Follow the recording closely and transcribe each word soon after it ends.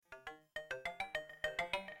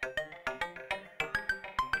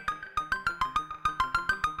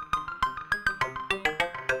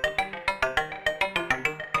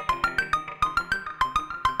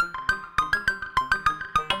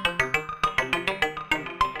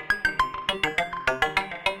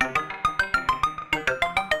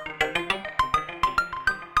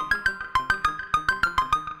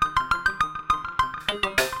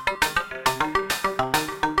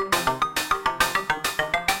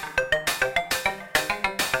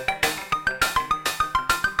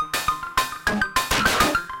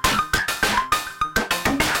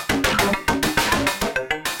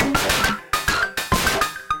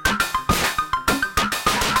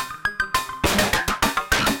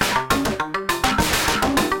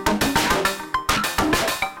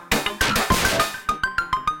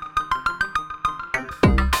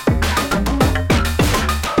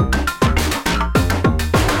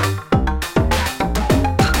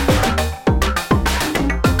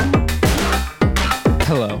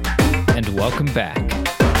welcome back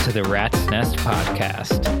to the Rat's Nest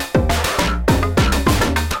Podcast.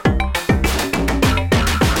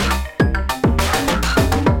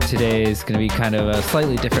 Today is going to be kind of a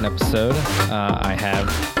slightly different episode. I have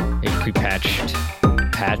a pre-patched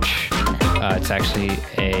patch. It's actually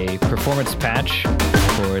a performance patch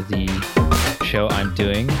for the show I'm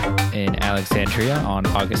doing in Alexandria on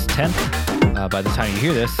August 10th. By the time you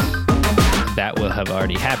hear this, that will have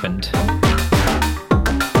already happened.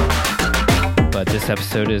 But this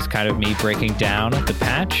episode is kind of me breaking down the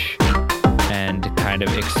patch and kind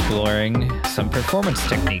of exploring some performance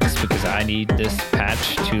techniques because I need this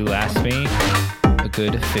patch to last me a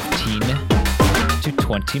good 15 to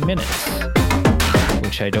 20 minutes,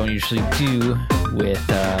 which I don't usually do with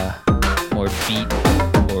more beat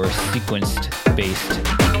or sequenced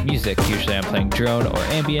based music. Usually I'm playing drone or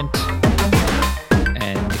ambient,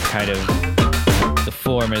 and kind of the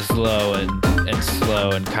form is low and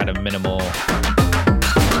slow and kind of minimal.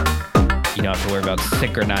 You don't have to worry about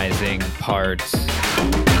synchronizing parts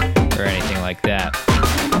or anything like that.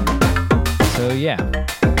 So yeah,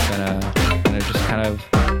 gonna just kind of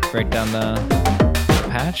break down the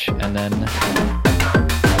patch and then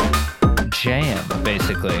jam,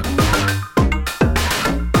 basically.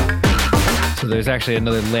 So there's actually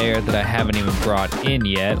another layer that I haven't even brought in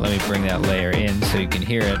yet. Let me bring that layer in so you can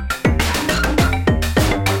hear it.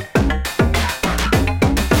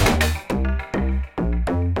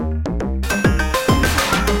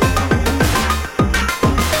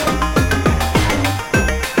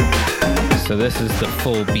 So this is the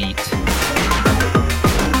full beat.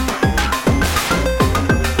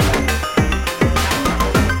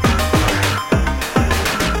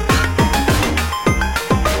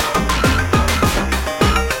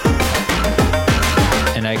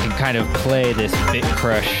 And I can kind of play this bit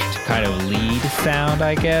crushed kind of lead sound,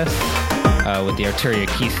 I guess, with the Arturia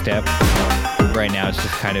key step. Right now it's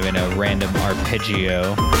just kind of in a random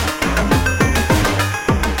arpeggio.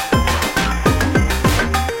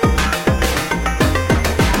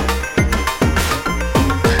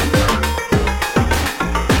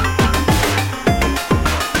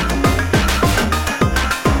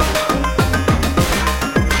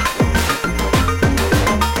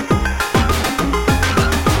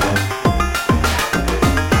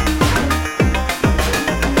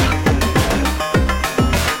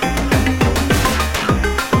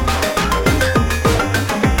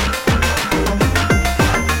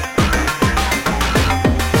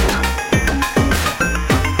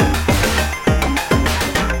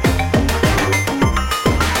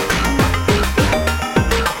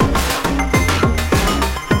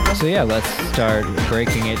 So yeah, let's start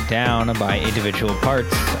breaking it down by individual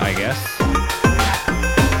parts, I guess.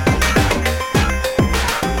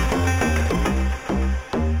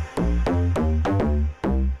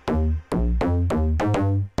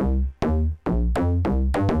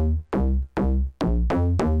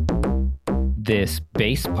 This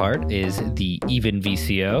bass part is the even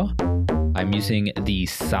VCO. I'm using the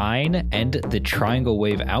sine and the triangle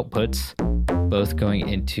wave outputs, both going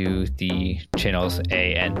into the channels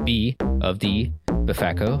A and B of the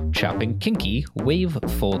Befaco Chopping Kinky wave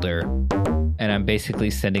folder. And I'm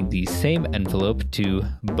basically sending the same envelope to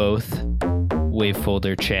both wave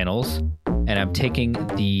folder channels. And I'm taking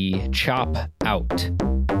the chop out,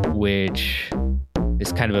 which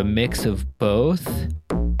is kind of a mix of both.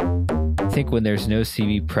 I think when there's no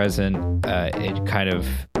CV present, it kind of...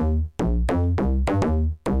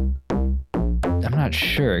 I'm not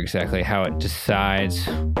sure exactly how it decides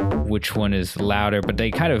which one is louder, but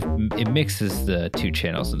it mixes the two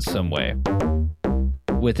channels in some way.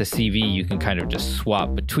 With a CV, you can kind of just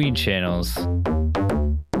swap between channels.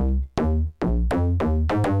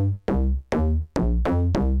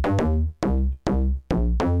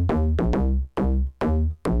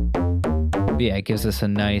 But yeah, it gives us a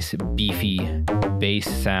nice beefy bass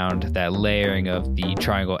sound, that layering of the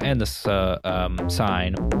triangle and the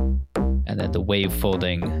sine. And then the wave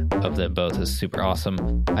folding of them both is super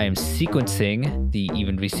awesome. I am sequencing the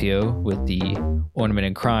even VCO with the Ornament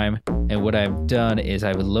and Crime. And what I've done is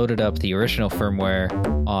I've loaded up the original firmware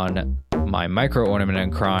on my Micro Ornament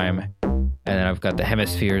and Crime. And then I've got the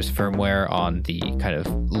Hemispheres firmware on the kind of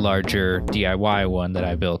larger DIY one that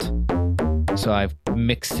I built. So I've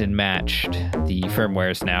mixed and matched the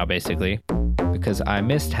firmwares now, basically, because I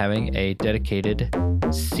missed having a dedicated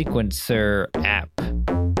sequencer app.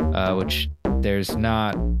 Which there's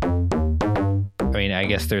not. I mean, I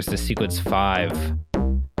guess there's the Sequence 5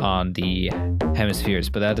 on the Hemispheres,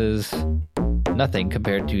 but that is nothing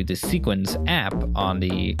compared to the Sequence app on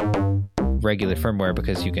the regular firmware,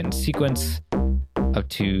 because you can sequence up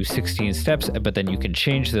to 16 steps, but then you can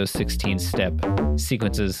change those 16-step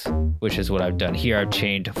sequences, which is what I've done here. I've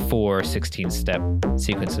chained 4 16-step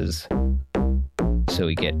sequences, so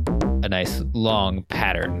we get a nice long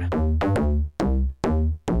pattern.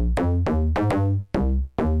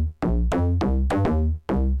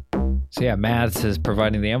 So yeah, Maths is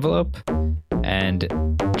providing the envelope, and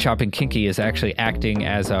Chopping Kinky is actually acting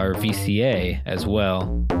as our VCA as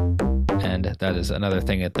well. And that is another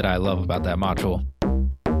thing that I love about that module.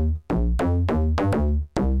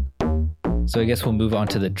 So I guess we'll move on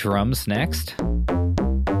to the drums next.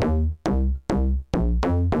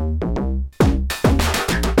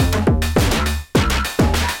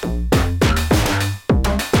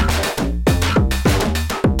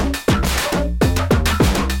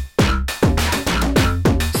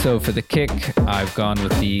 So for the kick, I've gone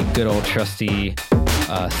with the good old trusty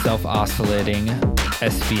self-oscillating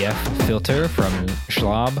SVF filter from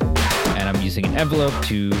Schwab, and I'm using an envelope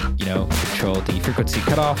to, control the frequency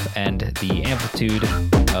cutoff and the amplitude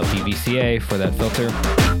of the VCA for that filter.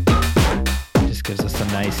 Just gives us a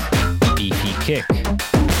nice beefy kick.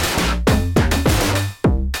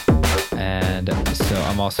 And so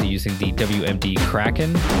I'm also using the WMD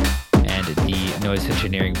Kraken and the Noise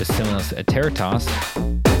Engineering Basimilus Ateritas.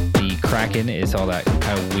 The Kraken is all that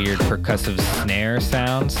kind of weird percussive snare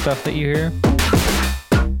sound stuff that you hear.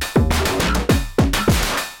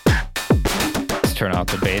 Let's turn off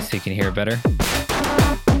the bass so you can hear it better.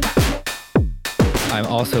 I'm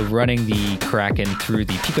also running the Kraken through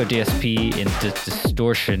the Pico DSP in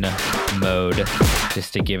distortion mode,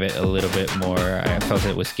 just to give it a little bit more. I felt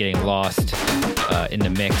it was getting lost in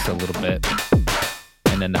the mix a little bit.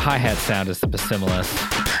 And then the hi-hat sound is the Basimilus.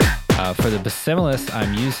 For the Basimilus,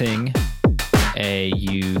 I'm using a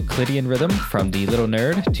Euclidean rhythm from the Little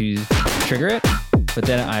Nerd to trigger it. But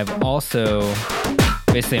then I'm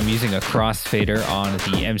using a crossfader on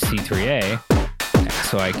the MC3A,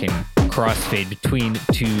 so I can crossfade between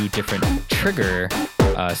 2 different trigger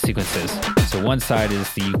sequences. So one side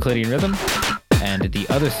is the Euclidean rhythm, and the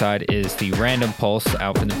other side is the random pulse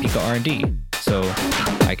out from the Pico R&D. So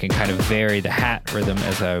I can kind of vary the hat rhythm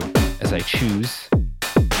as I choose.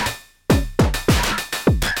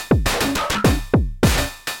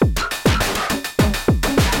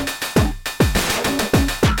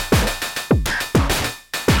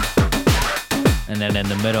 And then in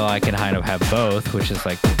the middle, I can kind of have both, which is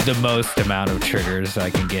like the most amount of triggers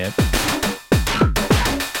I can get.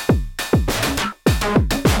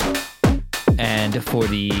 And for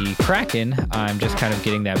the Kraken, I'm just kind of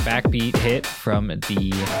getting that backbeat hit from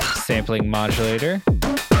the sampling modulator.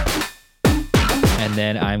 And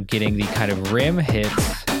then I'm getting the kind of rim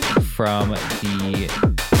hits from the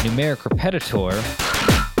numeric repetitor.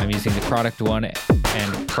 I'm using the Product 1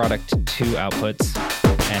 and Product 2 outputs,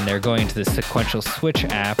 and they're going to the sequential switch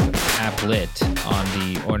applet on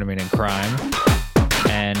the Ornament and Crime.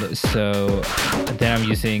 And so then I'm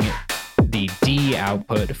using the D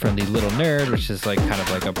output from the Little Nerd, which is like kind of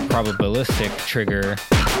like a probabilistic trigger.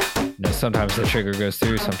 Sometimes the trigger goes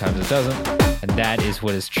through, sometimes it doesn't. And that is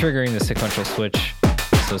what is triggering the sequential switch.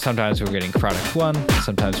 So sometimes we're getting Product 1,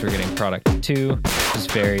 sometimes we're getting Product 2.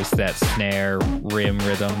 Just varies that snare rim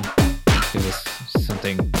rhythm. It was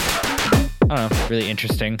something, I don't know, really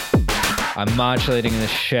interesting. I'm modulating the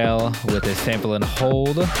shell with a sample and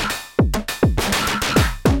hold.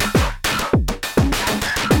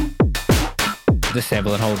 The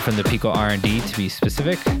sample and hold from the Pico R&D, to be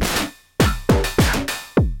specific.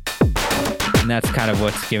 And that's kind of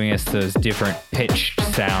what's giving us those different pitched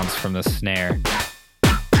sounds from the snare.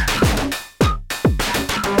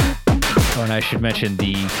 Oh, and I should mention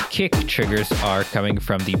the kick triggers are coming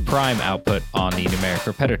from the prime output on the numeric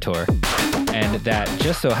repetitor. And that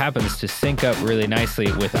just so happens to sync up really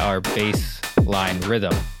nicely with our bass line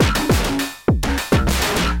rhythm.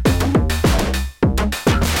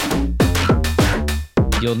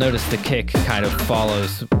 You'll notice the kick kind of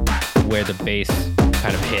follows where the bass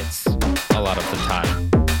kind of hits a lot of the time.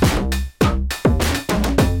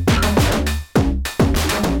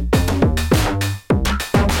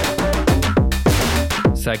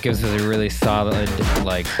 So that gives us a really solid,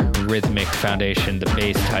 like, rhythmic foundation. The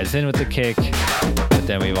bass ties in with the kick, but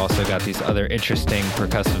then we've also got these other interesting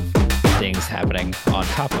percussive things happening on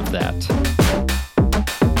top of that.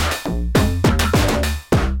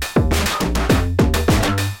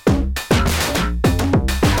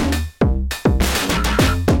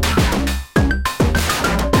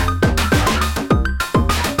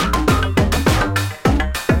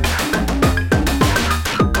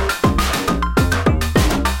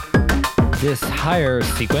 This higher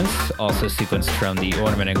sequence, also sequenced from the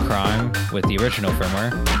Ornament and Crime with the original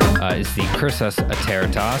firmware, is the Cursus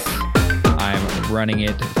Ateritas. I'm running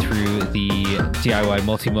it through the DIY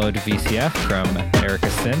multi-mode VCF from Erica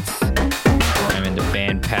Synths. I'm in the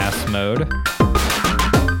bandpass mode.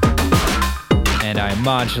 And I'm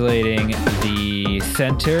modulating the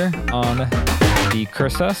center on the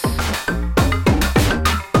Cursus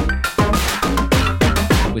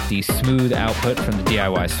with the smooth output from the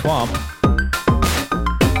DIY Swamp.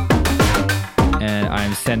 And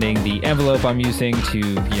I'm sending the envelope I'm using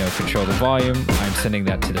to, control the volume. I'm sending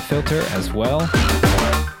that to the filter as well.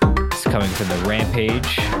 It's coming from the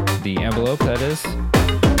Rampage, the envelope that is.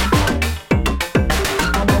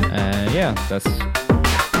 And yeah, that's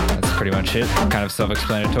pretty much it. Kind of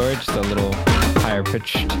self-explanatory, just a little higher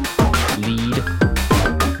pitched lead.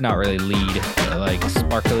 Not really lead, like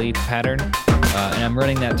sparkly pattern. And I'm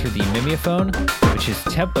running that through the Mimeophone, which is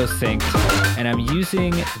tempo synced, and I'm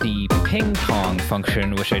using the ping pong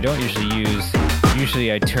function, which I don't usually use.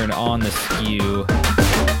 Usually I turn on the skew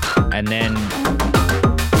and then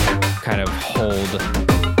kind of hold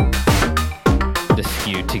the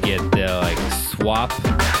skew to get the swap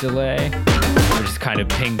delay, or just kind of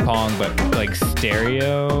ping pong but like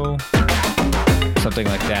stereo, something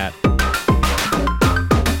like that.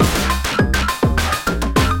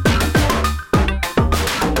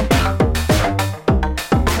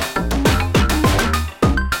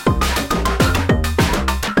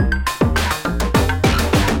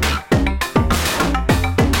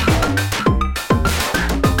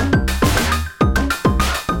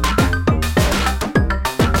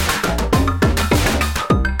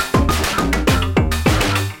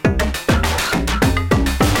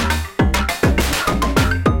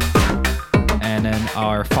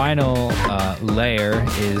 Our final layer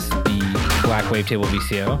is the Black Wavetable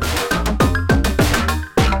VCO.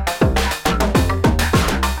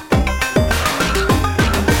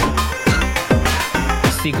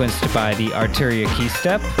 Sequenced by the Arturia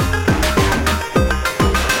keystep.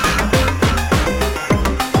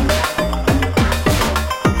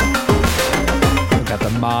 We've got the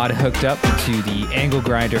mod hooked up to the angle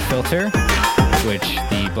grinder filter, which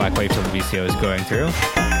the Black Wavetable VCO is going through.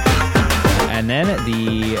 And then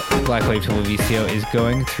the Black Wavetable VCO is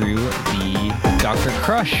going through the Dr.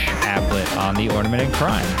 Crush applet on the Ornament and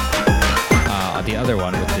Crime. The other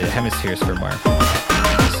one with the Hemispheres firmware.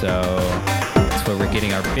 So that's where we're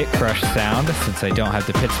getting our Bit Crush sound, since I don't have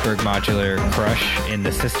the Pittsburgh Modular Crush in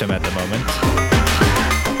the system at the moment.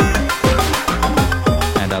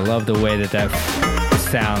 And I love the way that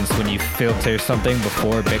sounds when you filter something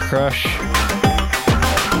before Bit Crush.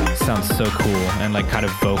 Sounds so cool, and kind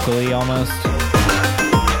of vocally almost.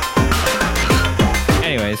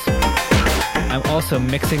 Anyways, I'm also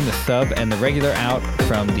mixing the sub and the regular out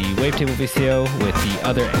from the Wavetable VCO with the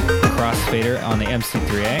other crossfader on the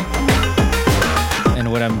MC3A.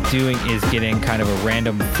 And what I'm doing is getting kind of a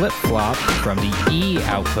random flip-flop from the E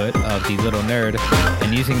output of the Little Nerd,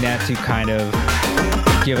 and using that to kind of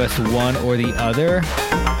give us one or the other,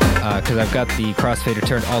 because I've got the crossfader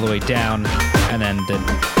turned all the way down, and then the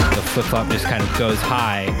flip-flop just kind of goes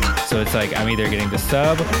high. So it's like I'm either getting the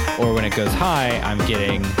sub, or when it goes high, I'm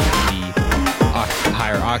getting the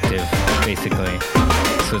higher octave, basically.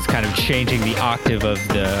 So it's kind of changing the octave of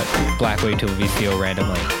the Black Wavetable VCO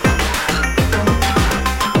randomly.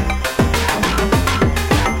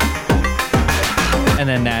 And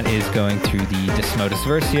then that is going through the Desmodus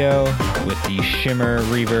Versio with the shimmer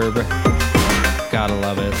reverb. Gotta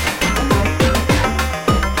love it.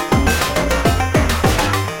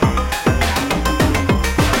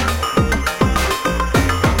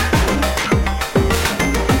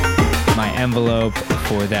 Envelope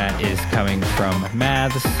for that is coming from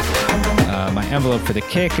Maths. My envelope for the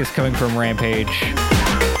kick is coming from Rampage.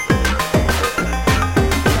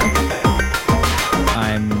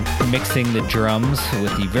 I'm mixing the drums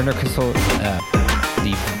with the Wiener Crystal.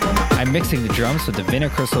 I'm mixing the drums with the Wiener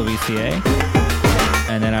Crystal VCA,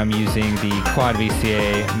 and then I'm using the Quad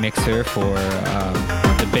VCA mixer for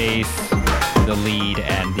the bass, the lead,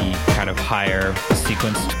 and the kind of higher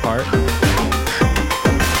sequenced part.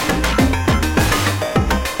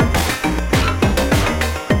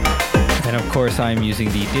 And of course I'm using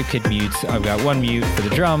the DivKit mutes. I've got one mute for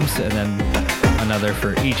the drums and then another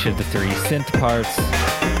for each of the three synth parts.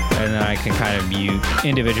 And then I can kind of mute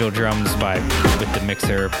individual drums with the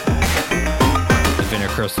mixer, the Wiener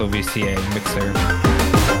Crystal VCA mixer.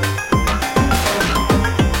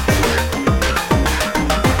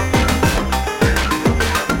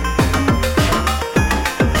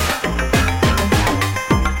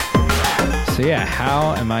 So yeah,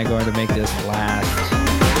 how am I going to make this last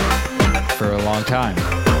for a long time.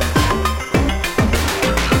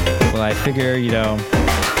 Well, I figure, you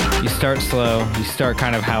start slow. You start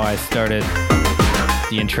kind of how I started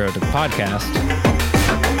the intro to the podcast.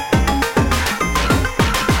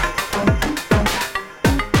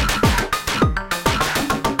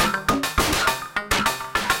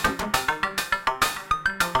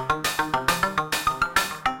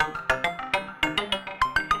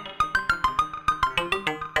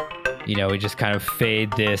 We just kind of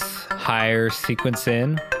fade this higher sequence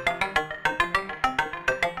in.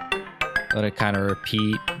 Let it kind of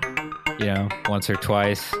repeat, once or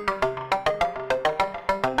twice.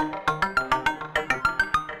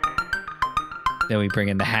 Then we bring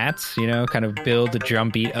in the hats, kind of build the drum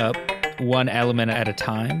beat up one element at a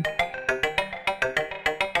time.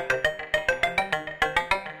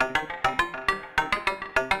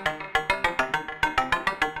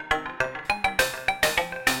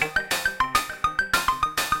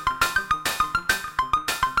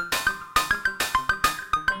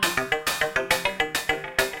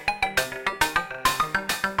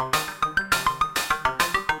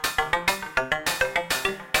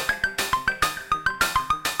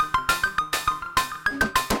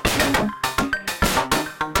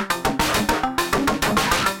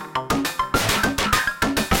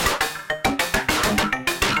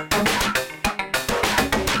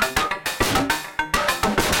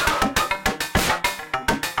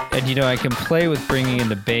 And I can play with bringing in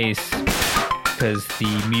the bass because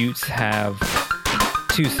the mutes have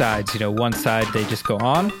two sides. One side they just go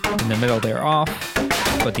on, in the middle they're off,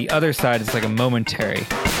 but the other side is like a momentary.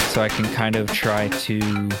 So I can kind of try to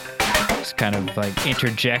just kind of like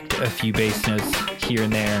interject a few bass notes here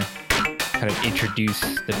and there, kind of introduce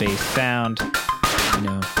the bass sound,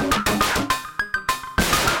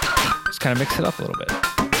 just kind of mix it up a little bit.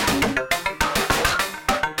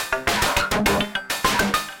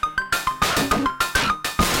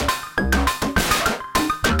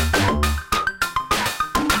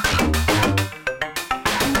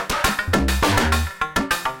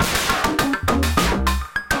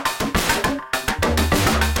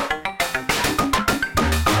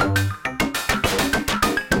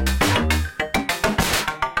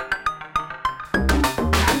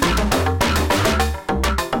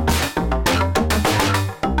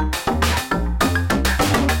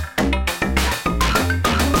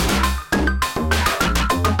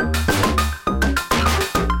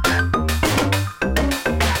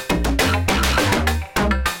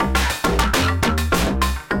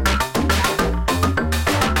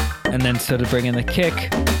 And then so to bring in the kick,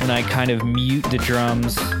 and I kind of mute the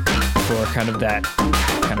drums for kind of that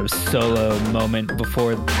kind of solo moment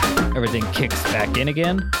before everything kicks back in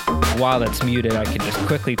again. While that's muted, I can just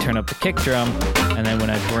quickly turn up the kick drum, and then when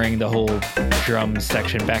I bring the whole drum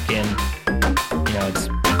section back in, it's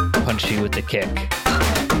punchy with the kick.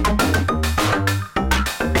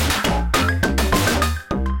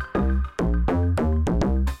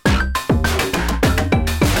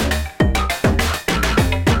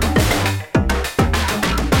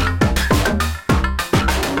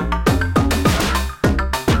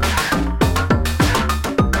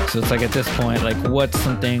 So it's like at this point, like what's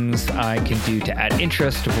some things I can do to add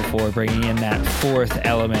interest before bringing in that fourth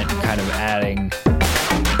element, kind of adding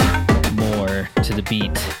more to the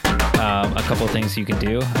beat. A couple of things you can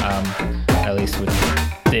do, at least with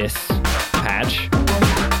this patch,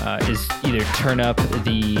 is either turn up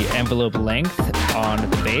the envelope length on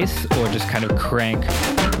the bass or just kind of crank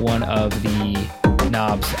one of the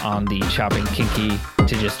knobs on the chopping kinky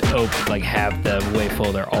to just have the wave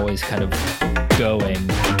folder always kind of going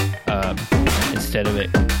instead of it,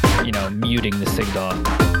 muting the signal.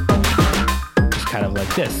 Just kind of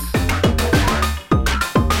like this.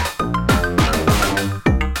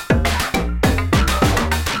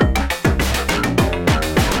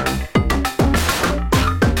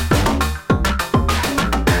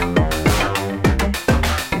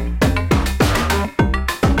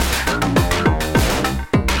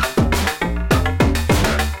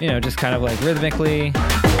 Just kind of like rhythmically.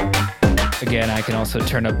 Again, I can also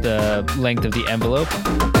turn up the length of the envelope.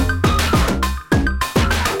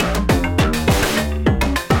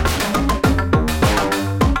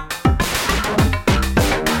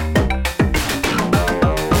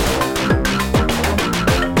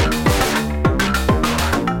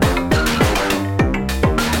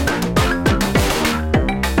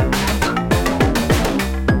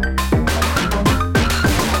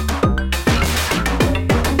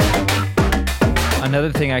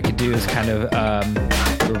 Another thing I could do is kind of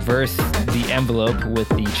reverse the envelope with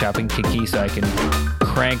the chopping kinky, so I can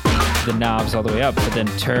crank the knobs all the way up, but then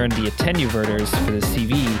turn the attenuverters for the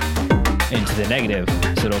CV into the negative,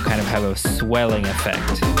 so it'll kind of have a swelling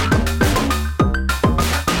effect.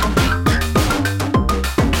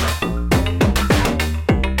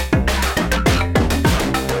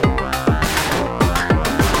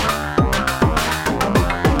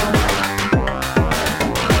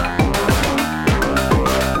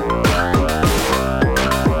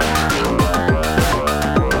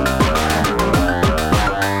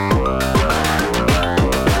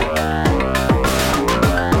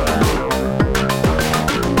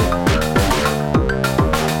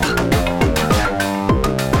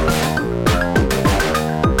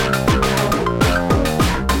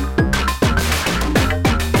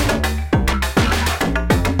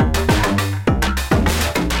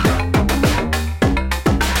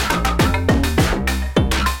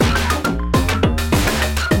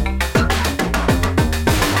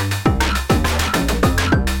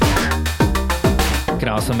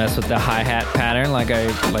 Also mess with the hi-hat pattern, like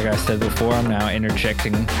I said before. I'm now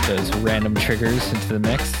interjecting those random triggers into the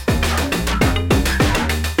mix.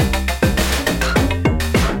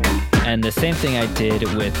 And the same thing I did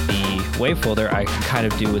with the wave folder, I can kind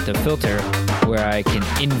of do with the filter, where I can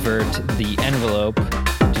invert the envelope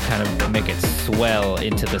to kind of make it swell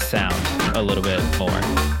into the sound a little bit more.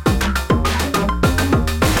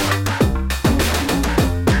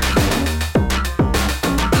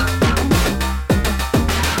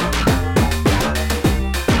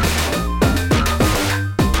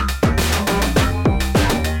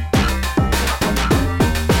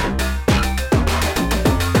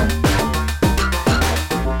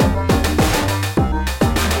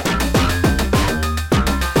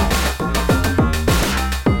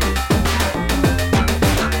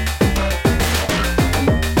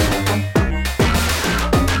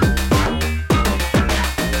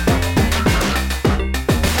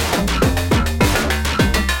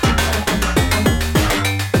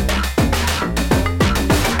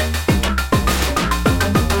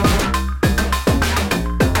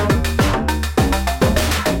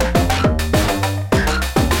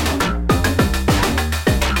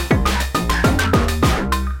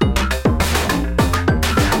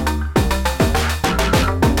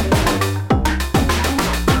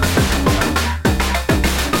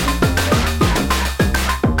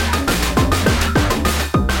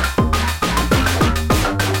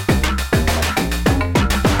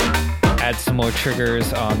 More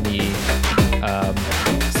triggers on the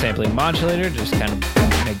sampling modulator, just kind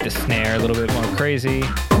of make the snare a little bit more crazy.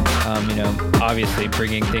 Obviously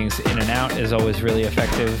bringing things in and out is always really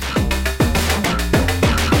effective.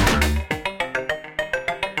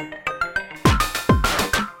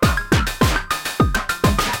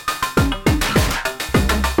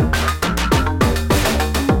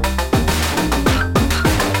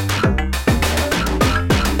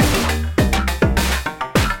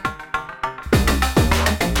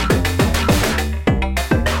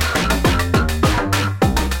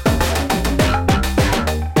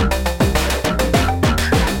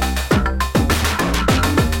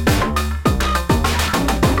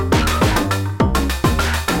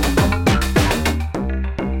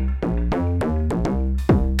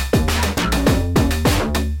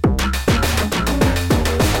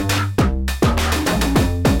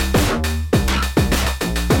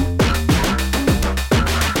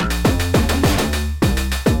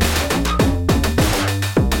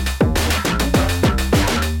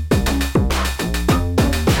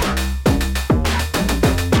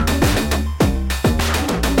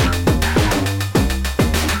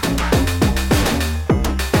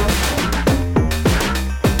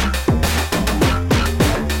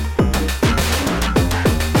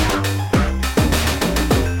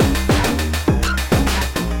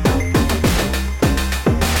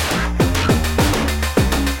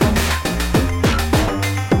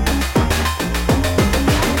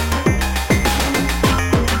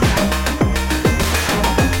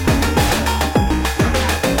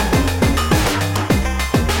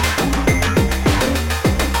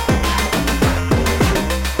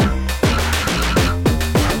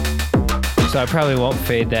 So I probably won't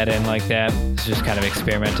fade that in like that. It's just kind of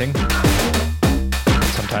experimenting.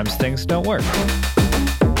 Sometimes things don't work.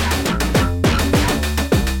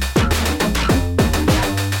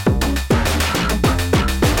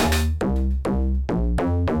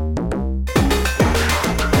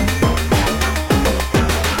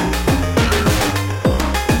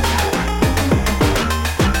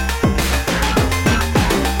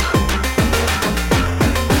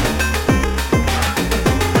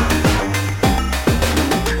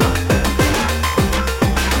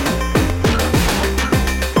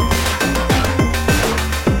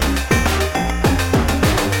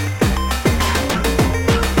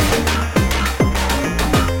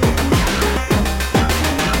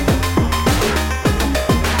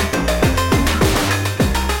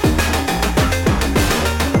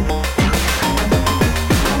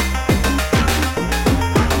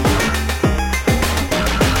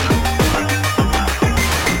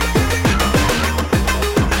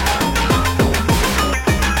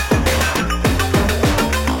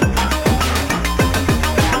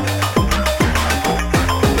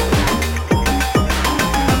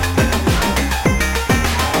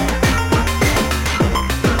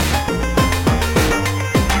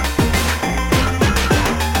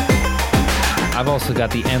 I've also got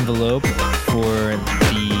the envelope for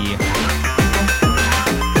the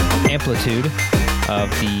amplitude of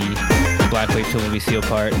the black wavefield VCO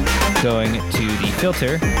part going to the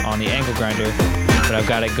filter on the angle grinder, but I've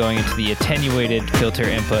got it going into the attenuated filter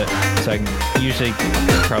input, so I can usually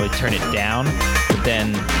probably turn it down, but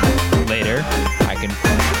then later I can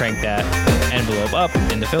crank that envelope up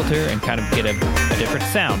in the filter and kind of get a different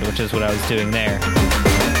sound, which is what I was doing there.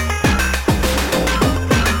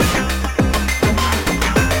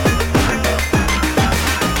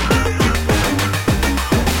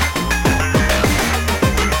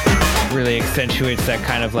 Really accentuates that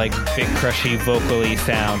kind of like big crushy vocally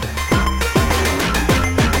sound.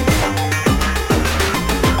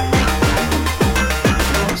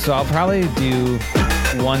 So I'll probably do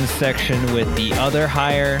one section with the other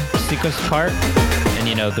higher sequence part and,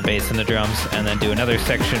 you know, the bass and the drums, and then do another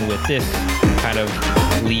section with this kind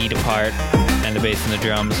of lead part and the bass and the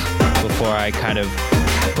drums before I kind of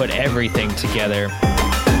put everything together.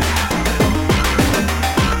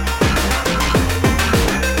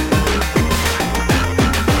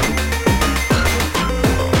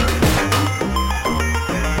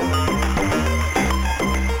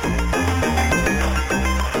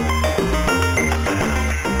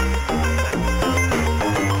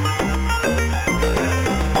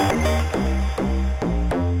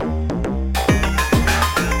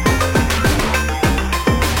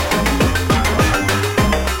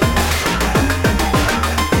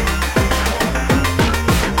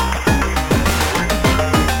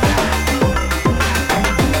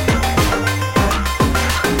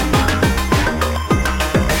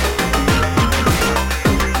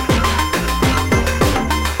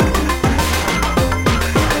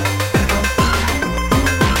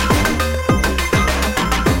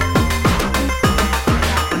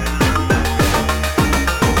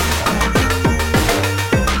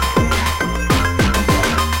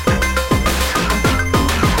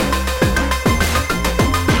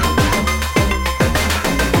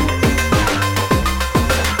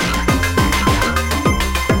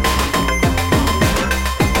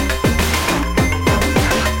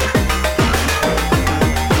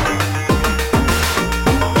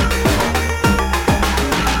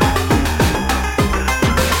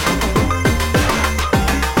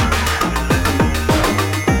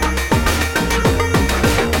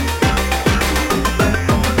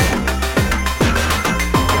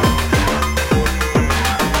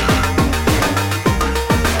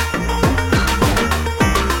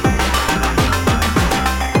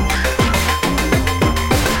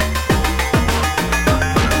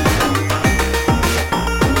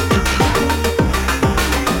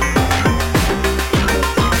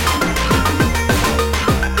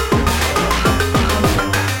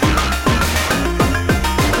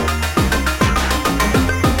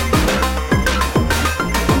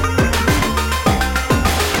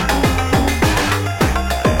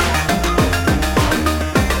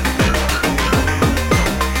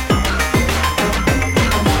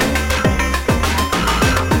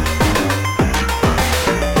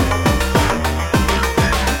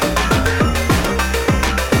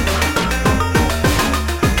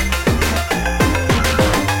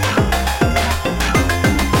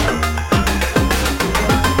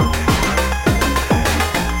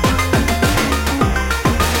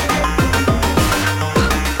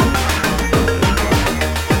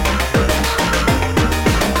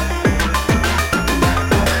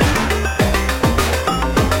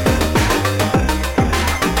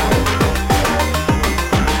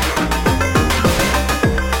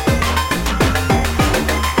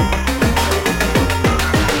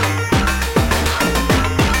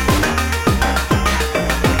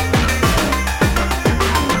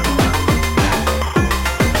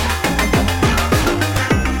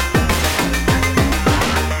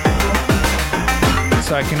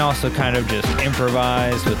 So I can also kind of just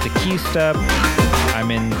improvise with the key step.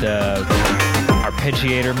 I'm in the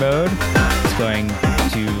arpeggiator mode. It's going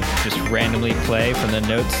to just randomly play from the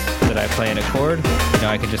notes that I play in a chord.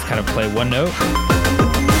 Now I can just kind of play one note,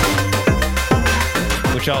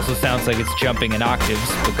 which also sounds like it's jumping in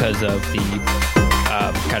octaves because of the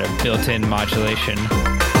kind of built-in modulation.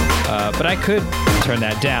 But I could turn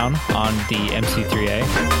that down on the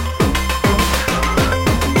MC3A.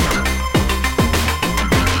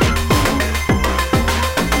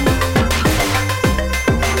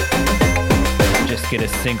 Get a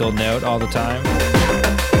single note all the time.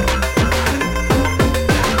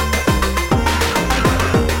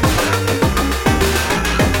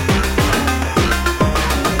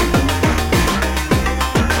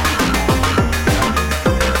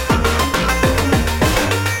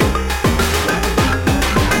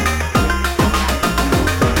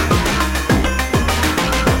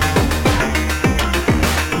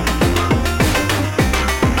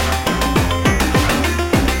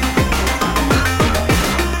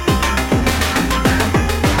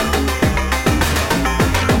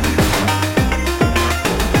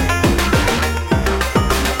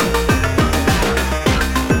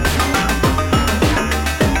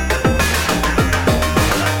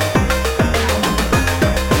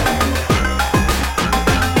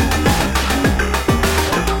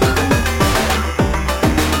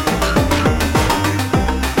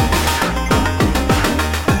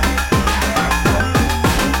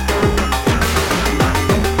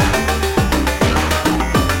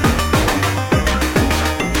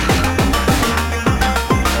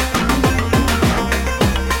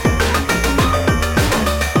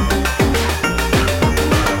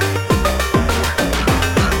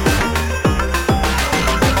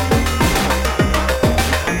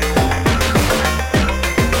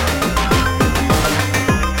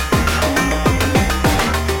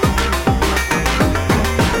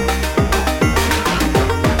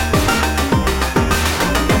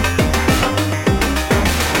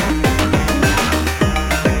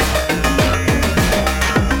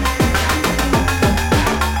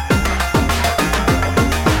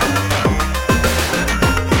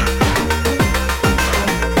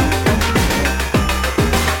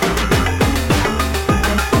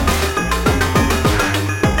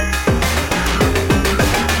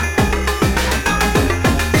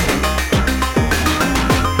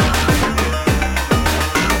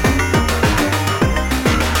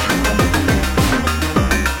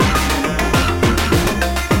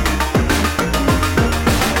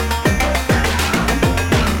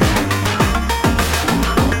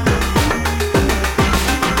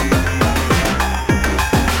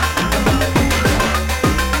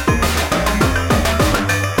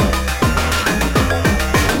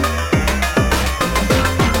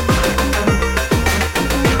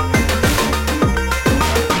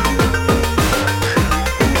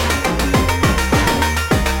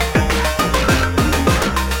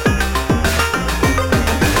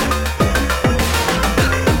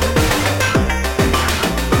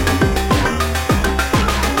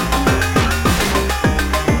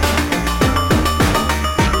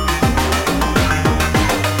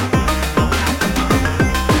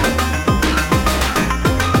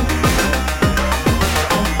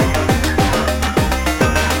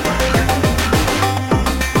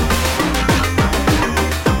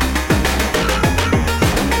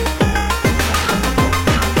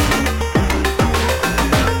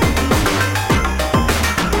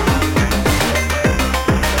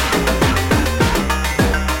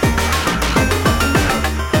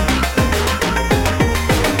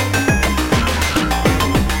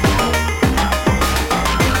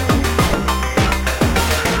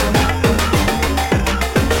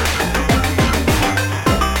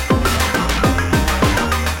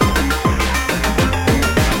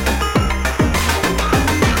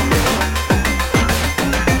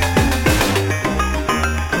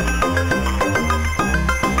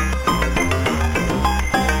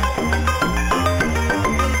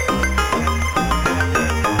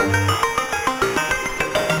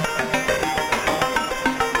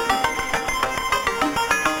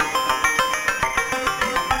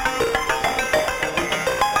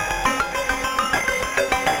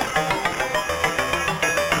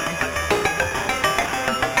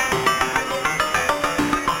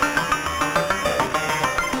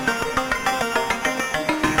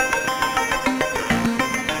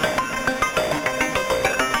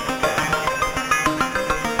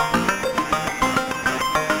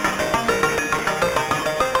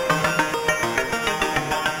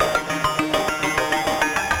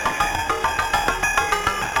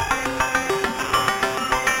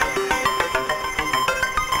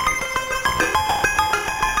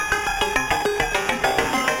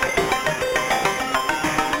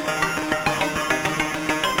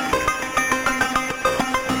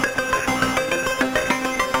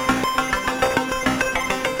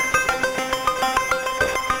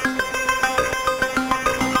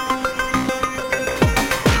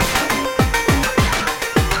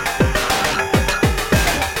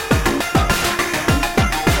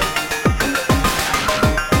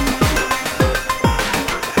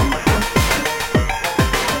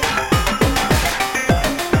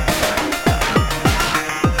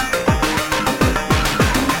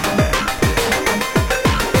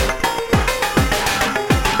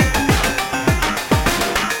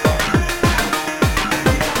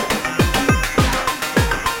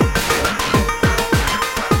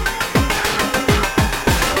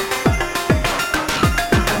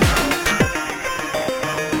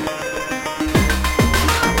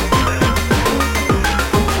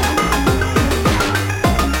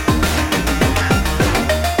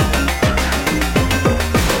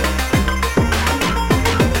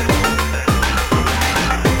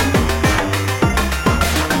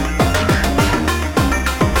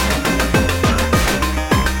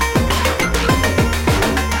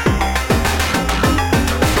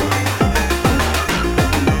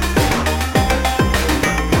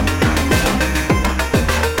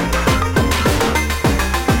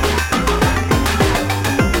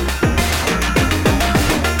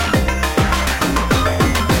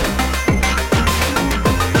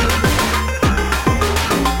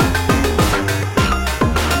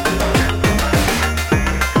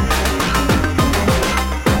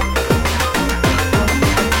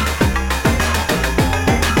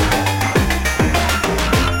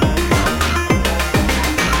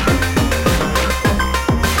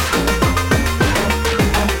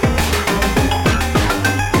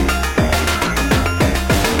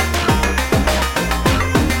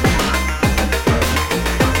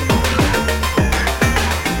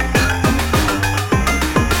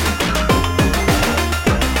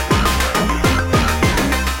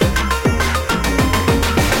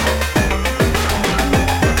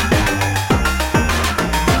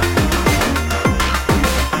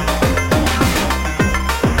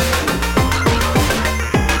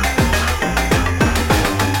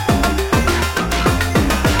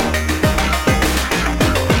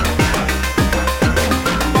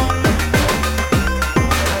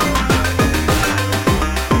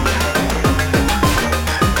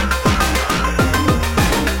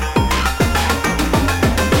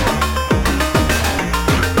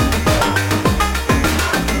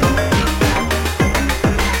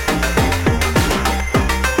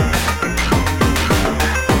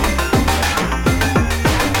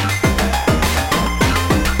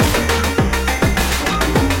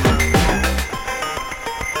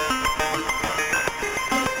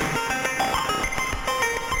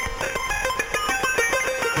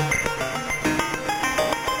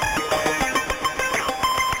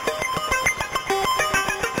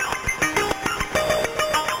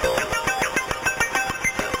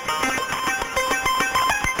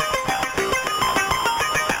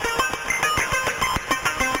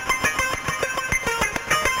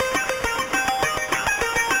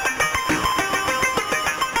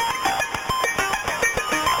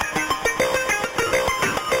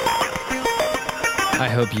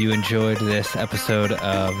 hope you enjoyed this episode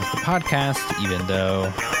of the podcast, even though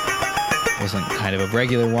it wasn't kind of a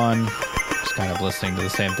regular one. Just kind of listening to the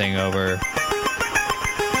same thing over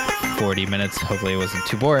 40 minutes. Hopefully it wasn't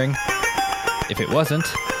too boring. If it wasn't,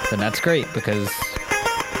 then that's great, because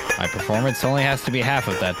my performance only has to be half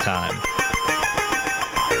of that time.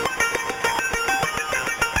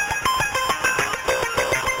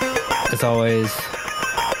 As always,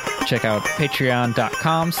 check out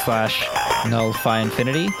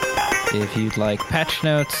patreon.com/nullifyinfinity if you'd like patch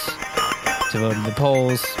notes, to vote in the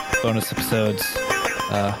polls, bonus episodes,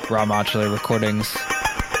 raw modular recordings.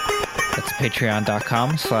 That's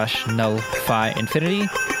patreon.com/nullifyinfinity,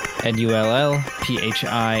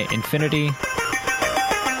 NULLPHI infinity.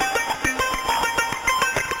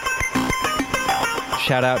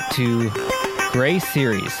 Shout out to Gray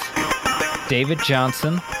Series, David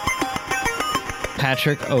Johnson,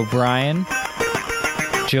 Patrick O'Brien,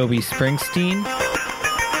 Joby Springsteen,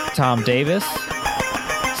 Tom Davis,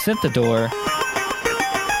 Synthador,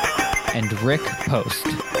 and Rick Post.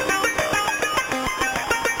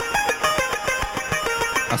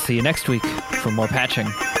 I'll see you next week for more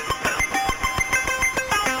patching.